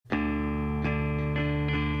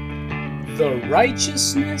The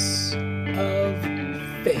righteousness of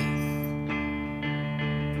faith.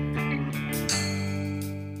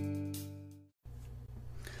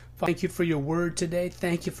 Thank you for your word today.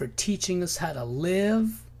 Thank you for teaching us how to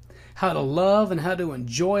live, how to love, and how to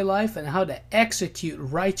enjoy life, and how to execute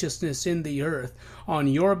righteousness in the earth on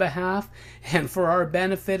your behalf and for our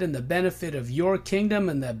benefit and the benefit of your kingdom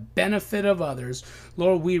and the benefit of others.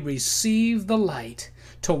 Lord, we receive the light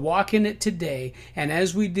to walk in it today, and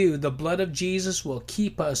as we do, the blood of Jesus will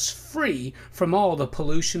keep us free from all the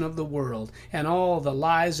pollution of the world and all the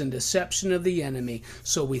lies and deception of the enemy.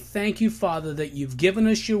 So we thank you, Father, that you've given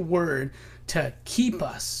us your word to keep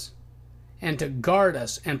us and to guard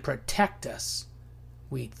us and protect us.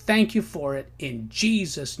 We thank you for it in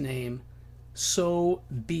Jesus' name. So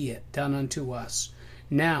be it done unto us.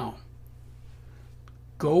 Now,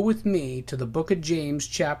 go with me to the book of James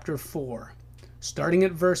chapter 4. Starting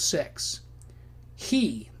at verse 6,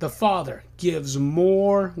 He, the Father, gives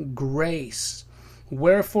more grace.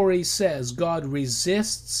 Wherefore he says, God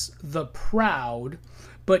resists the proud,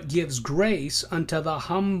 but gives grace unto the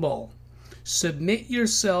humble. Submit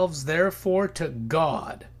yourselves therefore to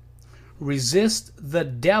God. Resist the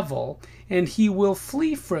devil, and he will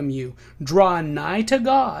flee from you. Draw nigh to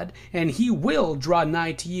God, and he will draw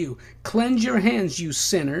nigh to you. Cleanse your hands, you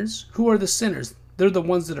sinners. Who are the sinners? They're the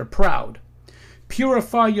ones that are proud.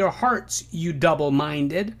 Purify your hearts, you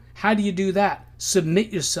double-minded. How do you do that?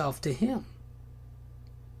 Submit yourself to him.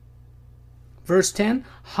 Verse 10,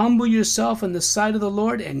 humble yourself in the sight of the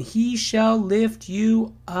Lord, and he shall lift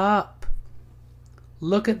you up.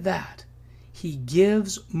 Look at that. He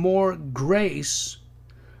gives more grace,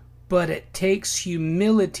 but it takes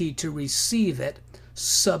humility to receive it.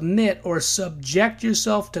 Submit or subject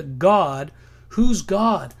yourself to God. Who's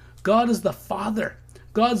God? God is the Father.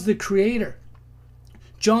 God's the Creator.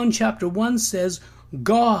 John chapter 1 says,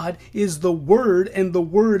 God is the Word, and the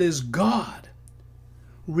Word is God.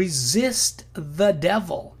 Resist the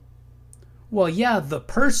devil. Well, yeah, the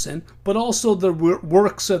person, but also the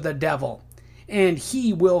works of the devil. And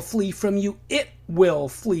he will flee from you. It will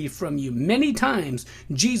flee from you. Many times,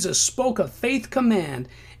 Jesus spoke a faith command,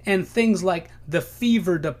 and things like the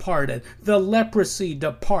fever departed, the leprosy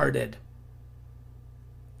departed.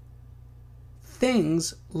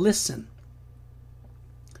 Things, listen.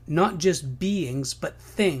 Not just beings, but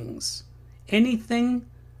things. Anything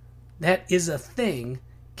that is a thing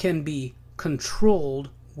can be controlled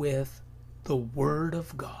with the Word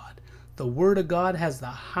of God. The Word of God has the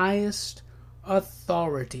highest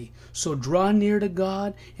authority. So draw near to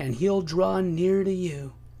God, and He'll draw near to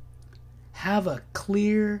you. Have a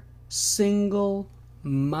clear, single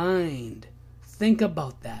mind. Think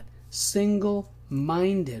about that.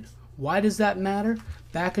 Single-minded. Why does that matter?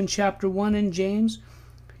 Back in chapter 1 in James,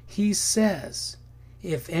 he says,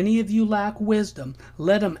 if any of you lack wisdom,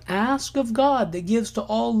 let him ask of God that gives to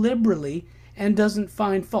all liberally and doesn't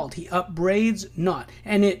find fault. He upbraids not,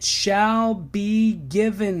 and it shall be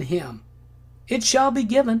given him. It shall be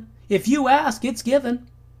given. If you ask, it's given.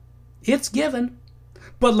 It's given.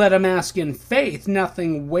 But let him ask in faith,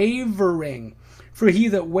 nothing wavering. For he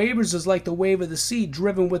that wavers is like the wave of the sea,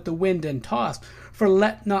 driven with the wind and tossed. For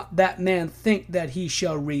let not that man think that he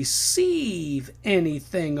shall receive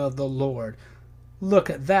anything of the Lord. Look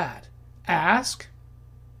at that. Ask.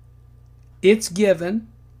 It's given.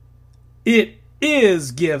 It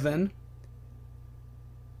is given.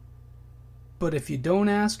 But if you don't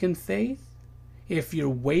ask in faith, if you're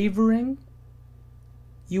wavering,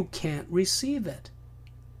 you can't receive it.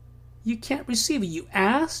 You can't receive it. You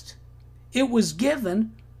asked, it was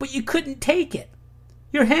given, but you couldn't take it.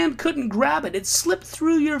 Your hand couldn't grab it. It slipped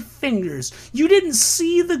through your fingers. You didn't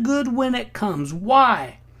see the good when it comes.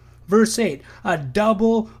 Why? Verse 8, a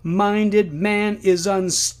double-minded man is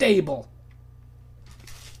unstable.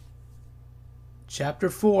 Chapter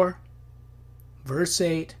 4, verse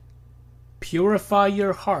 8, purify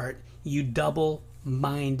your heart, you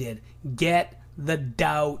double-minded. Get the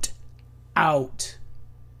doubt out.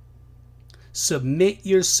 Submit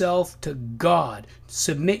yourself to God.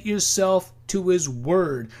 Submit yourself to His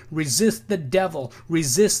Word. Resist the devil.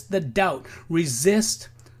 Resist the doubt. Resist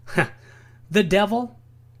the devil.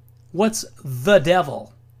 What's the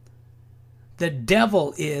devil? The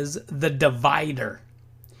devil is the divider.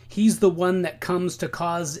 He's the one that comes to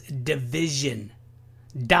cause division.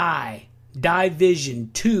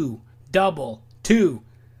 Division. Double.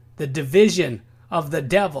 The division of the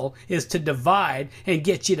devil is to divide and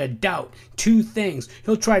get you to doubt two things.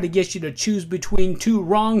 He'll try to get you to choose between two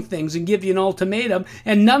wrong things and give you an ultimatum,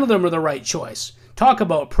 and none of them are the right choice. Talk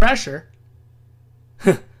about pressure.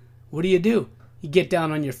 What do? You get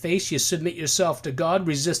down on your face, you submit yourself to God,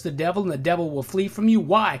 resist the devil, and the devil will flee from you.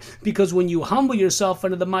 Why? Because when you humble yourself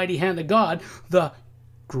under the mighty hand of God, the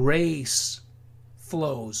grace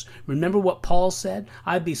flows. Remember what Paul said?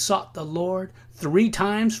 I besought the Lord 3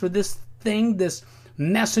 times for this thing, this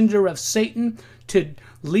messenger of Satan, to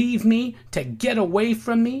leave me, to get away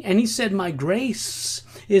from me. And he said, my grace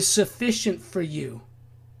is sufficient for you.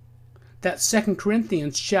 That's 2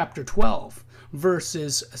 Corinthians chapter 12,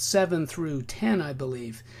 verses 7 through 10, I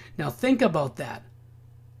believe. Now think about that.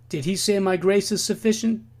 Did he say my grace is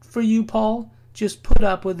sufficient for you, Paul? Just put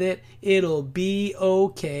up with it. It'll be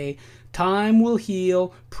okay. Time will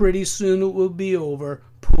heal. Pretty soon it will be over.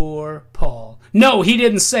 Poor Paul. No, he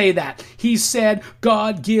didn't say that. He said,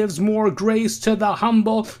 God gives more grace to the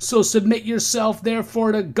humble, so submit yourself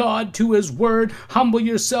therefore to God, to his word. Humble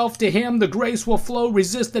yourself to him, the grace will flow.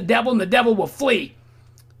 Resist the devil, and the devil will flee.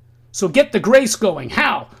 So get the grace going.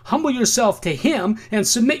 How? Humble yourself to him and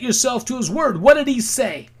submit yourself to his word. What did he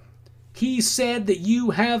say? He said that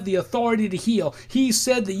you have the authority to heal. He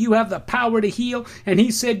said that you have the power to heal. And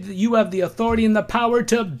he said that you have the authority and the power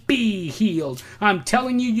to be healed. I'm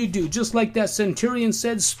telling you, you do. Just like that centurion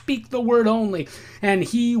said, speak the word only, and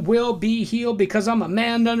he will be healed, because I'm a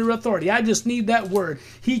man under authority. I just need that word.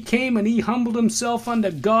 He came and he humbled himself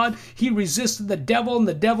unto God. He resisted the devil, and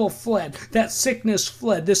the devil fled. That sickness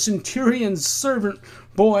fled. The centurion's servant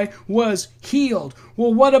boy was healed.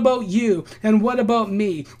 Well, what about you? And what about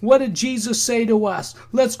me? What did Jesus say to us?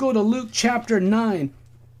 Let's go to Luke chapter 9,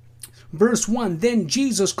 verse 1. Then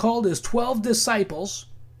Jesus called his 12 disciples.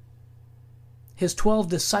 His 12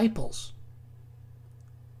 disciples.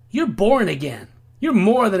 You're born again. You're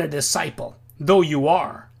more than a disciple, though you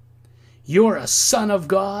are. You're a son of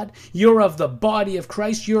God. You're of the body of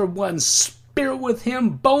Christ. You're one spirit with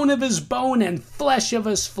him, bone of his bone and flesh of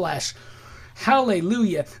his flesh.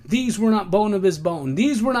 Hallelujah. These were not bone of his bone.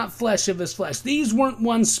 These were not flesh of his flesh. These weren't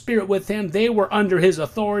one spirit with him. They were under his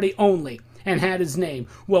authority only and had his name.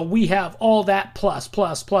 Well, we have all that plus.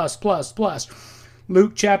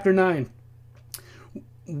 Luke chapter 9.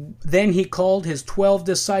 Then he called his 12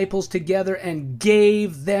 disciples together and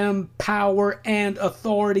gave them power and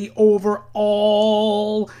authority over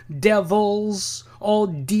all devils, all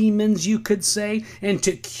demons, you could say, and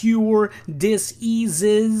to cure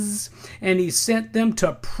diseases. And he sent them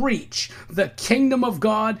to preach the kingdom of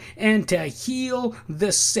God and to heal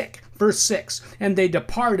the sick. Verse 6, and they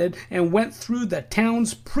departed and went through the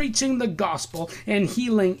towns preaching the gospel and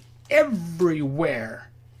healing everywhere.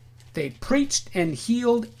 They preached and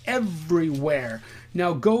healed everywhere.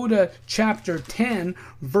 Now go to chapter 10,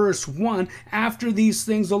 verse 1. After these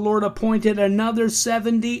things, the Lord appointed another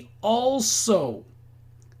 70 also.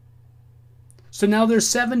 So now there's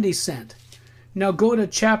 70 sent. Now go to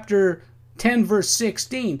chapter 10, verse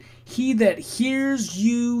 16. He that hears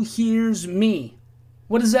you hears me.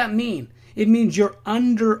 What does that mean? It means you're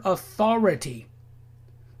under authority.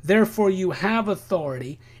 Therefore, you have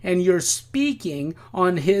authority, and you're speaking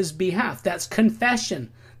on his behalf. That's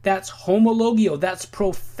confession. That's homologio. That's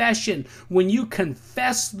profession. When you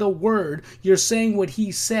confess the word, you're saying what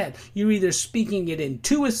he said. You're either speaking it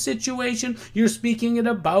into a situation, you're speaking it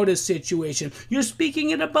about a situation, you're speaking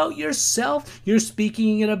it about yourself, you're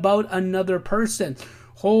speaking it about another person.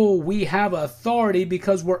 Oh, we have authority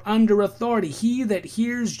because we're under authority. He that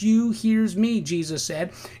hears you hears me, Jesus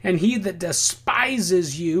said. And he that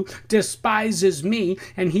despises you despises me.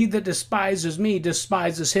 And he that despises me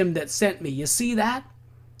despises him that sent me. You see that?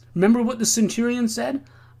 Remember what the centurion said?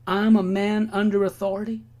 I'm a man under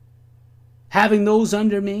authority, having those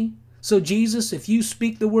under me. So Jesus, if you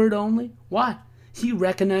speak the word only, why? He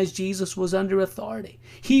recognized Jesus was under authority.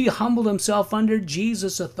 He humbled himself under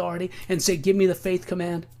Jesus' authority and said, give me the faith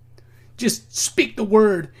command. Just speak the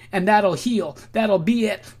word and that'll heal. That'll be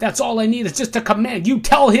it. That's all I need. It's just a command. You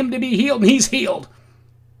tell him to be healed and he's healed.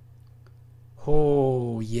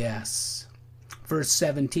 Oh, yes. Verse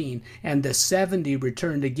 17, and the 70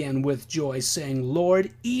 returned again with joy, saying,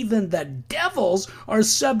 Lord, even the devils are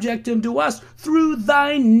subject unto us through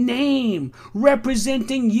thy name,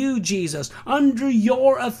 representing you, Jesus, under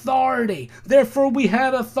your authority. Therefore we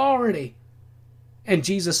have authority. And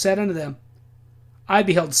Jesus said unto them, I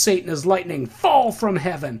beheld Satan as lightning fall from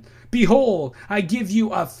heaven. Behold, I give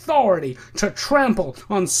you authority to trample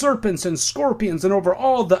on serpents and scorpions and over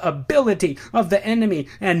all the ability of the enemy,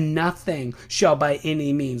 and nothing shall by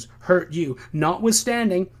any means hurt you.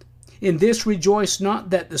 Notwithstanding, in this rejoice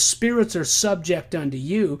not that the spirits are subject unto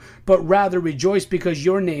you, but rather rejoice because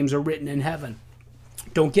your names are written in heaven.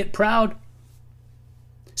 Don't get proud.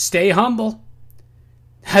 Stay humble.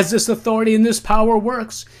 As this authority and this power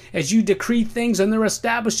works, as you decree things and they're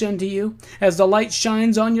established unto you, as the light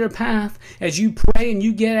shines on your path, as you pray and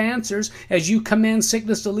you get answers, as you command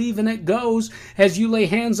sickness to leave and it goes, as you lay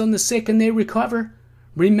hands on the sick and they recover,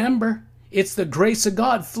 remember, it's the grace of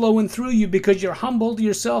God flowing through you because you're humbled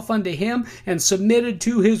yourself unto Him and submitted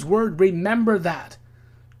to His word. Remember that.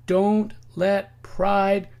 Don't let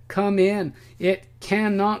pride come in. It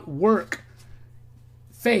cannot work.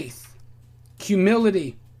 Faith,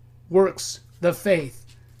 humility works the faith.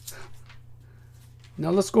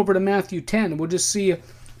 Now let's go over to Matthew 10. We'll just see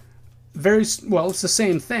it's the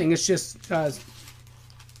same thing. It's just a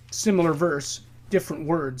similar verse, different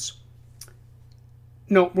words.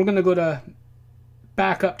 No, we're going to go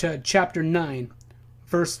back up to chapter 9,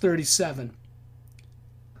 verse 37.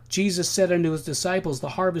 Jesus said unto his disciples, the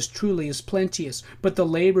harvest truly is plenteous, but the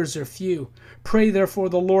laborers are few. Pray therefore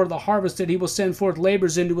the Lord of the harvest that He will send forth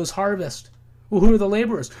laborers into His harvest. Well, who are the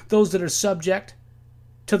laborers? Those that are subject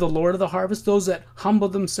to the Lord of the harvest, those that humble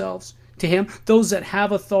themselves to Him, those that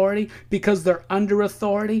have authority because they're under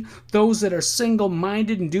authority, those that are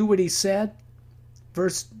single-minded and do what He said.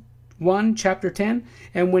 Verse 1, chapter 10,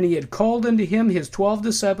 and when He had called unto Him His 12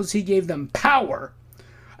 disciples, He gave them power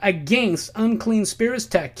against unclean spirits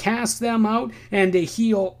to cast them out and to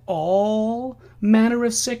heal all manner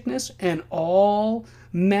of sickness and all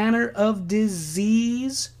manner of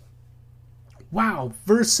disease. Wow.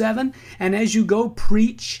 Verse 7, and as you go,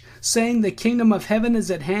 preach, saying the kingdom of heaven is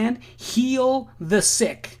at hand, heal the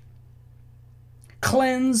sick,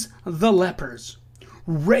 cleanse the lepers,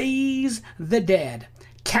 raise the dead,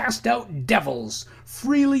 cast out devils.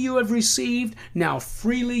 Freely you have received, now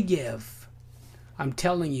freely give. I'm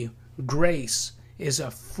telling you, grace is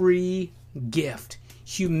a free gift.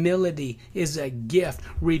 Humility is a gift.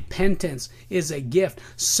 Repentance is a gift.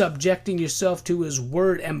 Subjecting yourself to His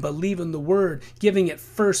word and believing the word, giving it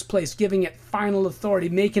first place, giving it final authority,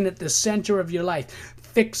 making it the center of your life,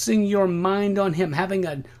 fixing your mind on Him, having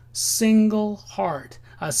a single heart,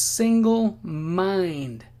 a single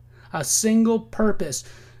mind, a single purpose,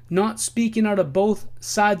 not speaking out of both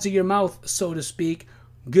sides of your mouth, so to speak.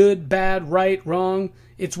 Good, bad, right, wrong.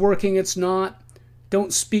 It's working, it's not.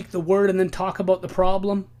 Don't speak the word and then talk about the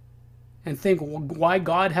problem and think, why,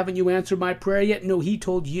 God, haven't you answered my prayer yet? No, He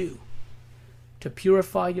told you to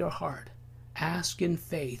purify your heart. Ask in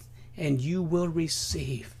faith and you will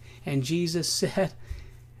receive. And Jesus said,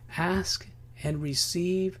 ask and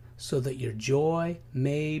receive so that your joy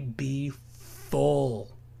may be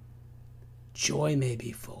full. Joy may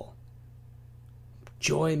be full.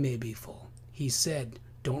 Joy may be full. He said,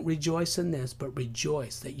 don't rejoice in this, but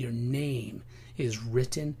rejoice that your name is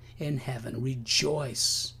written in heaven.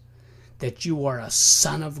 Rejoice that you are a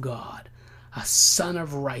son of God, a son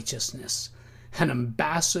of righteousness, an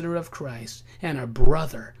ambassador of Christ, and a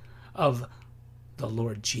brother of the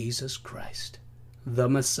Lord Jesus Christ, the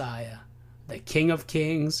Messiah, the King of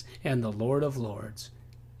kings and the Lord of lords.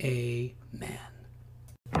 Amen.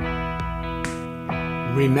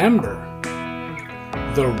 Remember,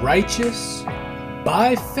 the righteous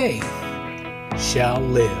by faith shall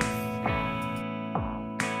live.